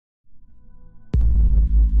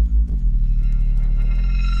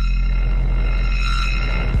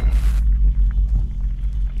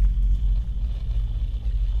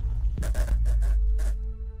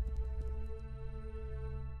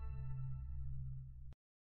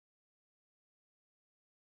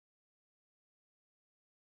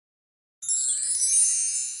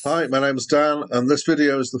Hi, my name's Dan, and this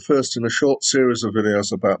video is the first in a short series of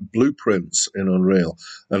videos about blueprints in Unreal.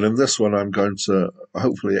 And in this one, I'm going to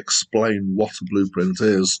hopefully explain what a blueprint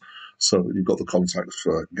is, so that you've got the context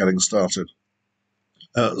for getting started.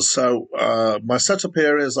 My setup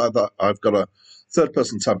here is I've got a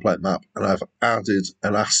third-person template map, and I've added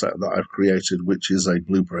an asset that I've created, which is a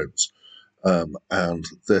blueprint. And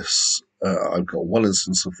this, I've got one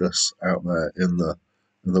instance of this out there in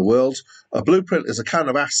the world. A blueprint is a kind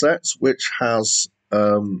of asset which has,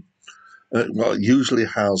 it usually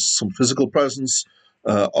has some physical presence,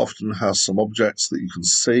 often has some objects that you can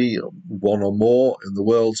see, one or more in the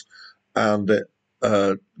world, and it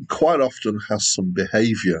quite often has some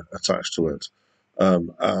behavior attached to it.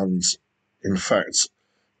 And in fact,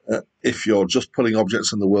 if you're just putting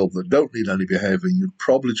objects in the world that don't need any behavior, you'd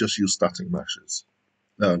probably just use static meshes.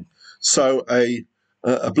 So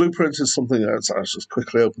a blueprint is something that's, I'll just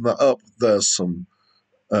quickly open that up. There's some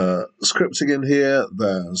scripting in here.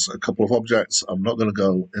 There's a couple of objects. I'm not going to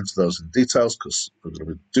go into those in details because we're going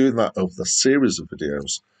to be doing that over the series of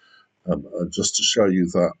videos. Just to show you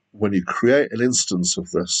that when you create an instance of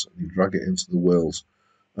this, you drag it into the world,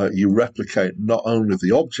 you replicate not only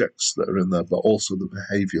the objects that are in there, but also the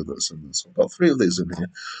behavior that's in there. So I've got 3 of these in here.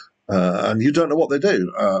 And you don't know what they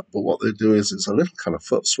do, but what they do is it's a little kind of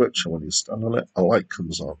foot switch, and when you stand on it, a light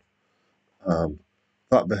comes on.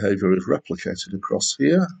 That behavior is replicated across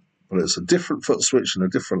here, but it's a different foot switch and a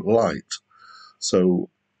different light. So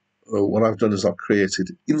what I've done is I've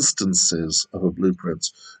created instances of a blueprint.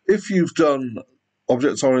 If you've done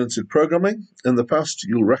object-oriented programming in the past,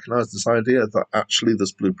 you'll recognize this idea that actually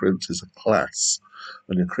this blueprint is a class,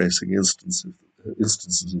 and you're creating instances of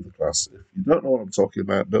the class. If you don't know what I'm talking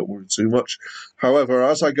about, don't worry too much. However,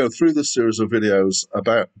 as I go through this series of videos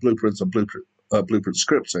about blueprints and blueprint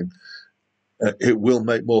scripting, it will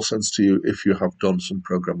make more sense to you if you have done some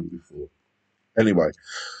programming before. Anyway,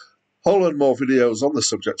 whole lot more videos on the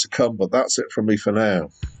subject to come, but that's it from me for now.